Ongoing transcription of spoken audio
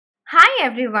Hi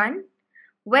everyone,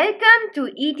 welcome to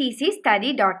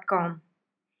etcstudy.com.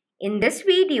 In this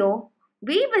video,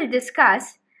 we will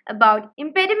discuss about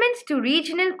impediments to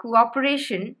regional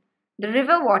cooperation, the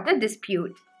river water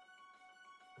dispute.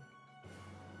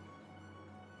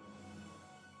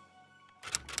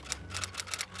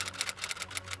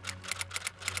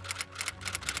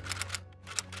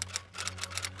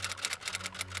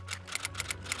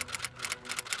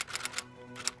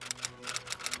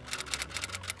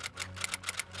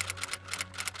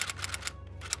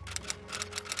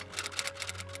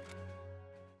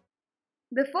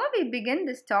 Before we begin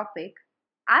this topic,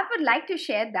 I would like to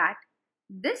share that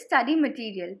this study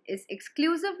material is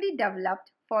exclusively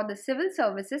developed for the civil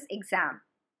services exam.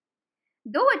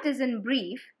 Though it is in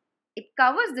brief, it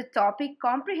covers the topic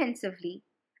comprehensively,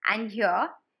 and here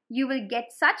you will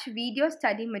get such video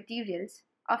study materials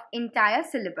of entire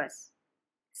syllabus.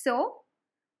 So,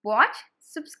 watch,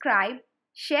 subscribe,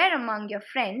 share among your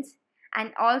friends,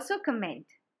 and also comment.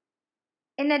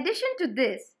 In addition to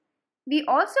this, we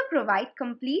also provide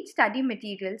complete study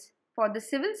materials for the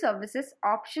Civil Services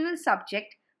optional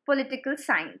subject Political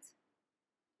Science.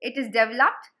 It is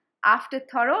developed after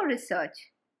thorough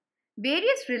research.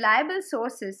 Various reliable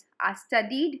sources are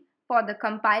studied for the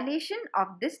compilation of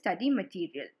this study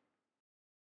material.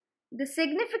 The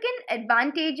significant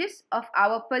advantages of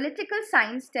our political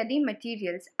science study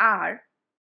materials are: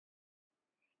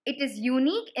 it is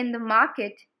unique in the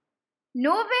market.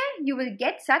 Nowhere you will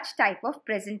get such type of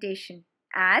presentation,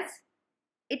 as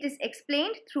it is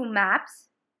explained through maps,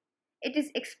 it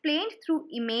is explained through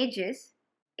images,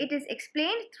 it is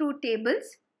explained through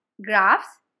tables, graphs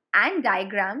and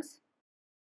diagrams.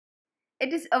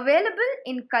 It is available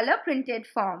in color printed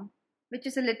form, which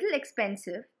is a little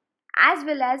expensive, as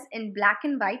well as in black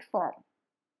and white form.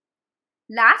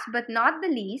 Last but not the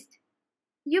least,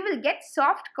 you will get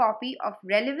soft copy of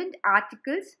relevant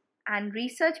articles and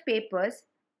research papers,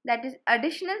 that is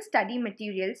additional study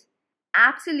materials,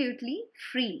 absolutely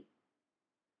free.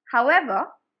 However,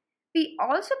 we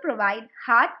also provide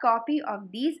hard copy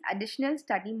of these additional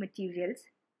study materials,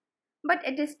 but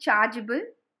it is chargeable,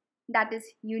 that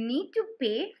is you need to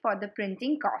pay for the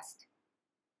printing cost.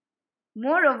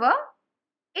 Moreover,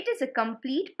 it is a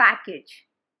complete package,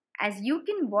 as you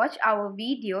can watch our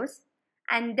videos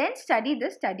and then study the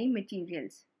study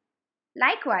materials.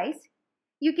 Likewise,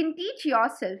 you can teach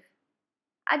yourself.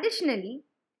 Additionally,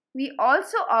 we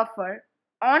also offer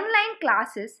online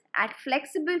classes at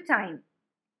flexible time.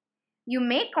 You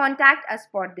may contact us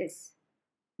for this.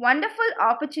 Wonderful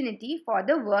opportunity for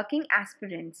the working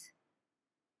aspirants.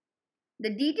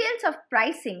 The details of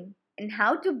pricing and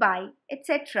how to buy,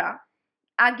 etc.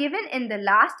 are given in the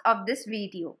last of this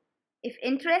video. If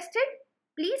interested,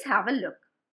 please have a look.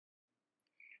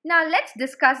 Now let's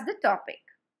discuss the topic.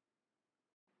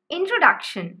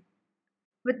 Introduction.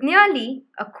 With nearly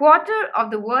a quarter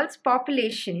of the world's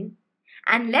population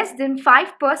and less than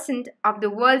 5% of the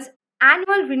world's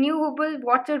annual renewable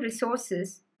water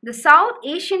resources, the South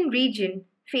Asian region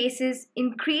faces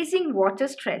increasing water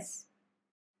stress.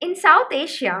 In South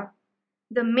Asia,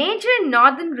 the major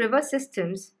northern river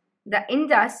systems, the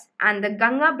Indus and the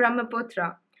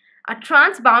Ganga-Brahmaputra, are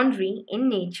transboundary in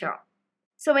nature.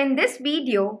 So in this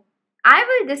video, I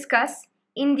will discuss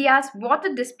India's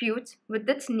water disputes with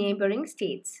its neighboring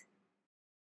states.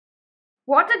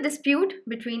 Water dispute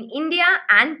between India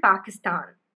and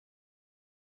Pakistan.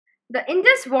 The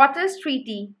Indus Waters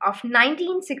Treaty of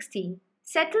 1960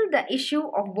 settled the issue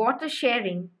of water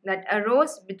sharing that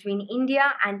arose between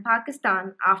India and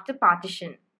Pakistan after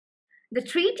partition. The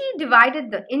treaty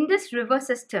divided the Indus River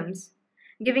systems,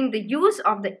 giving the use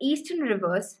of the eastern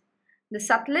rivers, the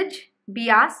Satluj,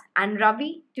 Beas and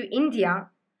Ravi, to India,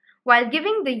 while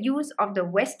giving the use of the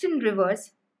western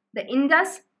rivers, the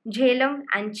Indus, Jhelum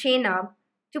and Chenab,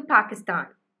 to Pakistan.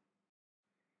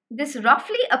 This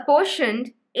roughly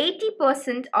apportioned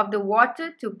 80% of the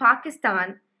water to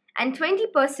Pakistan and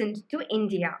 20% to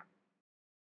India.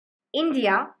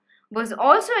 India was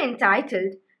also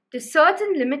entitled to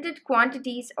certain limited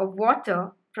quantities of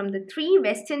water from the three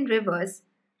western rivers,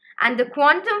 and the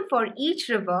quantum for each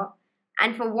river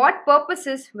and for what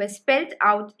purposes were spelled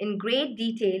out in great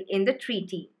detail in the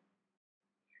treaty.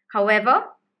 However,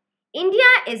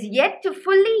 India is yet to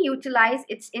fully utilize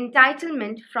its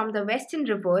entitlement from the western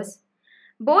rivers,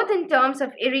 both in terms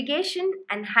of irrigation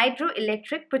and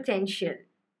hydroelectric potential.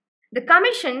 The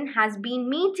Commission has been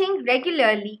meeting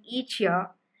regularly each year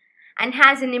and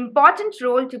has an important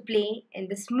role to play in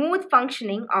the smooth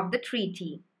functioning of the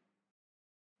treaty.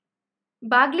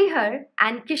 Baglihar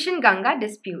and Kishanganga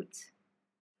disputes.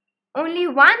 Only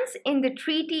once in the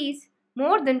treaty's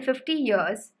more than 50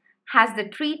 years has the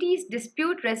treaty's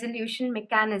dispute resolution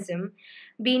mechanism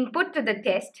been put to the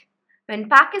test when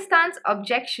Pakistan's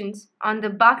objections on the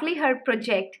Baghlihar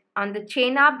project on the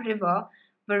Chenab River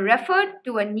were referred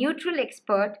to a neutral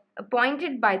expert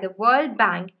appointed by the World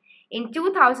Bank in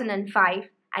 2005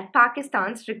 at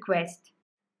Pakistan's request.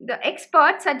 The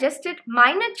expert suggested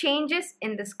minor changes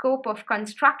in the scope of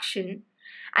construction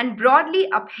and broadly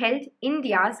upheld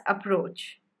India's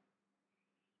approach.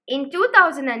 In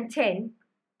 2010,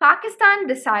 Pakistan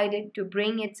decided to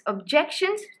bring its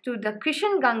objections to the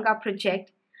Kishanganga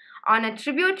project on a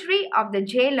tributary of the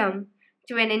Jhelum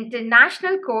to an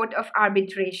international court of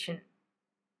arbitration.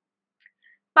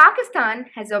 Pakistan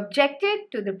has objected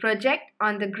to the project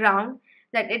on the ground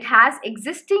that it has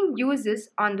existing uses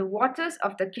on the waters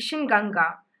of the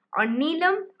Kishanganga, or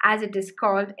Neelam as it is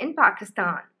called in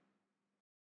Pakistan.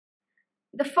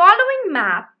 The following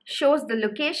map shows the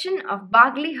location of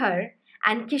Baghlihar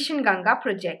and Kishanganga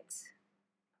projects.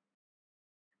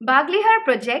 Baghlihar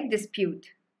project dispute.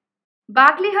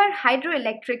 Baghlihar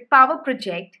Hydroelectric Power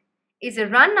Project is a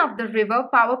run-of-the-river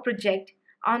power project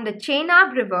on the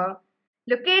Chenab River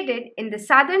located in the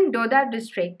southern Doda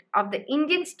district of the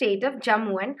Indian state of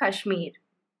Jammu and Kashmir.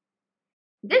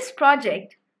 This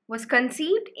project was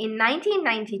conceived in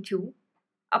 1992,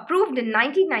 approved in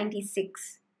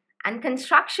 1996, and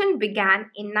construction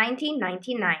began in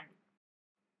 1999.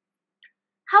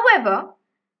 However,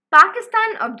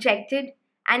 Pakistan objected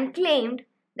and claimed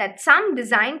that some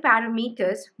design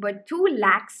parameters were too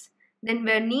lax than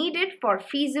were needed for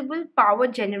feasible power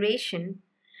generation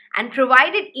and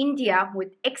provided India with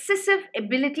excessive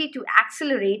ability to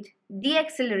accelerate,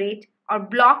 decelerate, or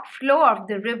block flow of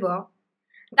the river,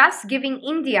 thus giving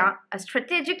India a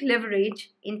strategic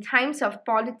leverage in times of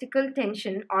political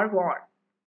tension or war.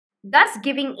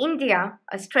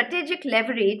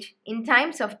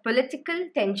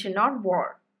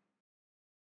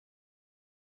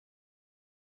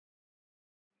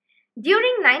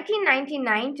 During nineteen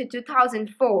ninety-nine to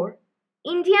 2004,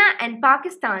 India and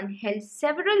Pakistan held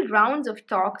several rounds of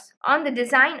talks on the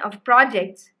design of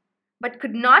projects but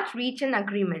could not reach an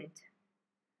agreement.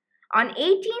 On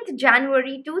 18th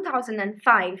January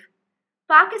 2005,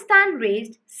 Pakistan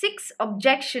raised 6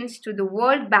 objections to the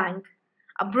World Bank,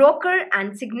 a broker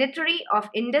and signatory of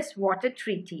Indus Water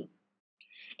Treaty.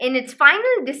 In its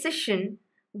final decision,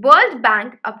 World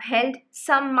Bank upheld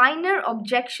some minor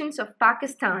objections of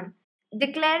Pakistan,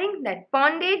 declaring that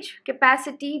pondage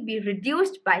capacity be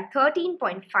reduced by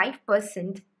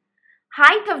 13.5%,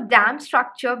 height of dam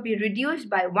structure be reduced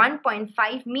by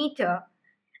 1.5 meter,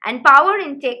 and power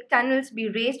intake tunnels be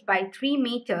raised by 3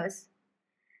 meters,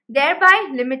 thereby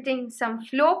limiting some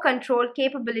flow control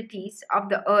capabilities of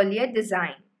the earlier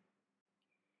design.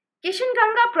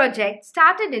 Kishanganga project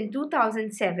started in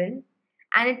 2007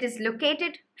 and it is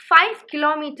located 5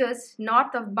 kilometers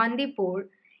north of Bandipur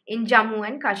in Jammu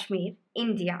and Kashmir,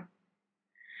 India,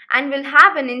 and will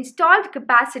have an installed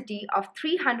capacity of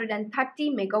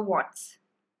 330 megawatts.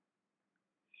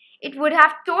 It would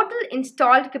have total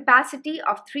installed capacity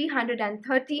of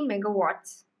 330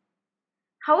 megawatts.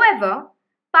 However,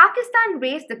 Pakistan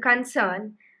raised the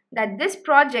concern that this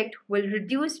project will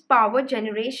reduce power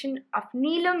generation of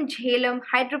Neelam Jhelum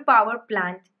hydropower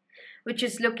plant, which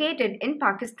is located in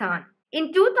Pakistan.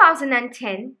 In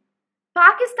 2010,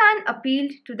 Pakistan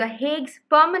appealed to the Hague's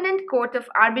Permanent Court of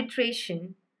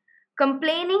Arbitration,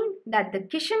 complaining that the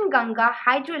Kishanganga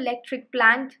hydroelectric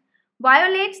plant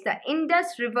violates the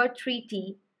Indus River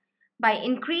Treaty by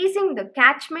increasing the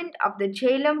catchment of the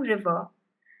Jhelum River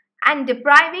and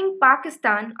depriving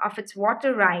Pakistan of its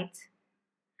water rights.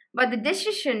 But the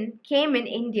decision came in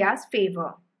India's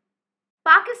favor.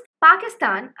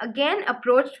 Pakistan again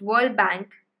approached World Bank,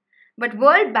 but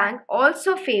World Bank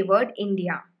also favored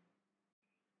India.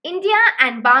 India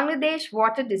and Bangladesh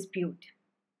water dispute.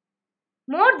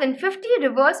 More than 50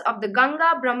 rivers of the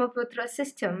Ganga-Brahmaputra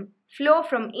system flow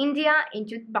from India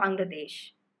into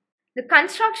Bangladesh. The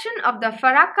construction of the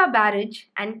Farakka barrage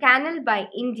and canal by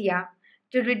India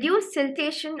to reduce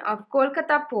siltation of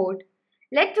Kolkata port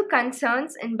led to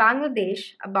concerns in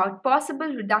Bangladesh about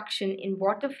possible reduction in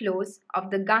water flows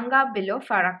of the Ganga below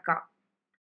Farakka.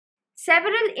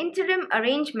 Several interim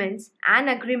arrangements and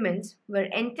agreements were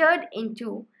entered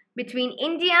into between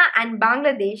India and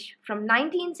Bangladesh from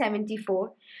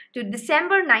 1974 to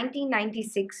December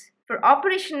 1996 for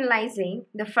operationalizing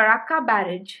the Farakka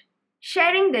barrage,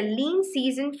 sharing the lean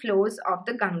season flows of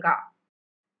the Ganga.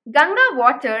 Ganga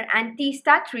Water and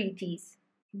Teesta Treaties.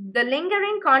 The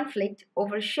lingering conflict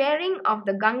over sharing of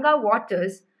the Ganga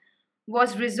waters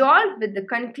was resolved with the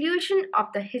conclusion of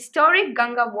the historic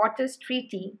Ganga Waters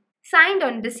Treaty signed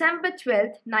on December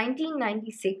 12,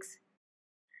 1996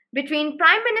 between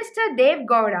Prime Minister Dev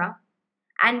Gowda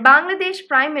and Bangladesh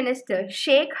Prime Minister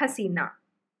Sheikh Hasina.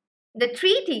 The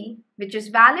treaty, which is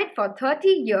valid for 30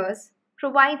 years,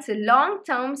 provides a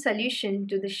long-term solution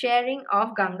to the sharing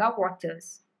of Ganga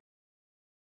waters.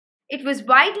 It was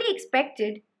widely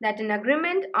expected that an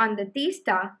agreement on the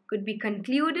Teesta could be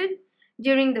concluded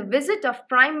during the visit of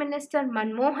Prime Minister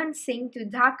Manmohan Singh to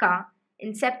Dhaka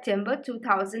in September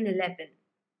 2011.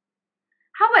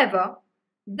 However,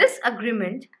 this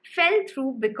agreement fell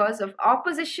through because of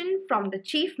opposition from the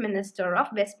Chief Minister of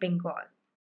West Bengal.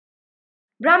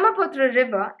 Brahmaputra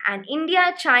River and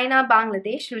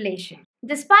India-China-Bangladesh relations.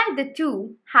 Despite the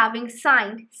two having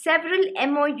signed several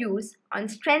MOUs on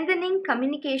strengthening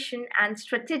communication and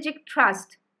strategic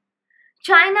trust,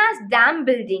 China's dam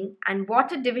building and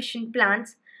water division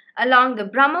plans along the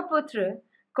Brahmaputra,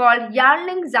 called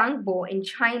Yarling Zangbo in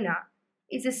China,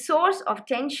 is a source of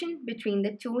tension between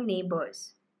the two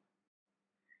neighbors.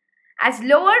 As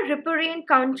lower riparian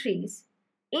countries,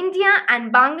 India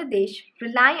and Bangladesh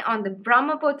rely on the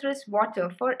Brahmaputra's water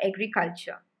for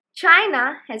agriculture.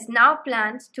 China has now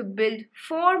plans to build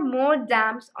 4 more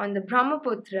dams on the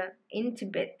Brahmaputra in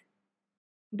Tibet.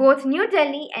 Both New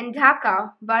Delhi and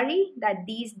Dhaka worry that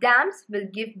these dams will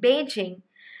give Beijing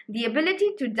the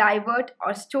ability to divert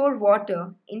or store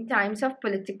water in times of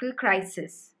political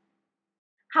crisis.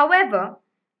 However,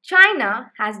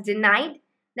 China has denied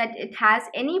that it has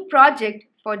any project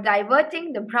for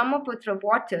diverting the Brahmaputra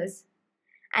waters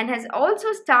and has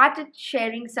also started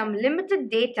sharing some limited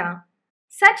data.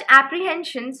 Such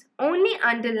apprehensions only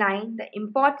underline the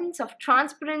importance of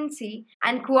transparency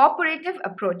and cooperative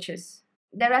approaches.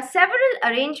 There are several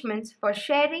arrangements for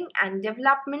sharing and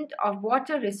development of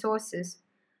water resources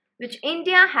which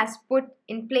India has put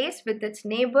in place with its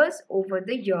neighbors over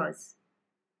the years.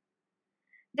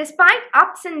 Despite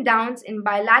ups and downs in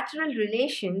bilateral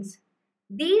relations,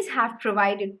 these have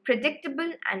provided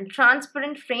predictable and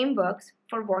transparent frameworks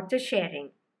for water sharing.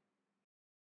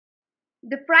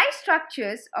 The price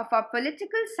structures of our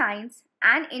political science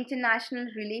and international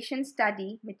relations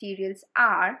study materials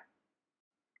are,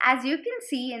 as you can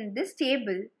see in this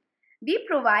table, we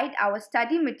provide our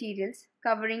study materials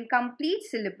covering complete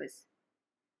syllabus,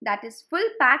 that is full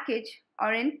package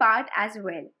or in part as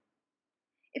well.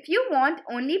 If you want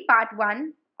only part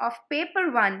 1 of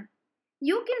paper 1,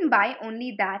 you can buy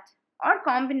only that or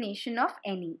combination of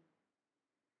any.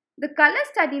 The color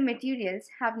study materials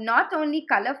have not only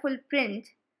colorful print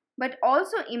but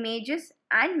also images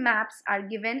and maps are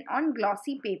given on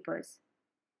glossy papers,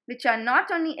 which are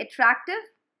not only attractive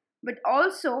but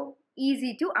also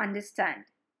easy to understand.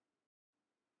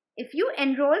 If you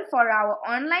enroll for our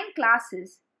online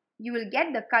classes, you will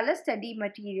get the color study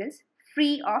materials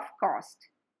free of cost.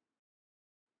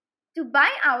 To buy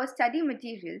our study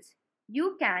materials,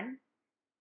 you can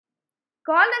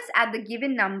call us at the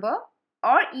given number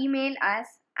or email us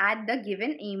at the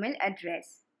given email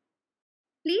address.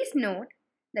 Please note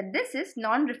that this is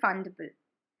non-refundable.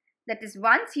 That is,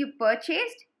 once you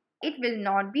purchased, it will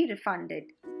not be refunded.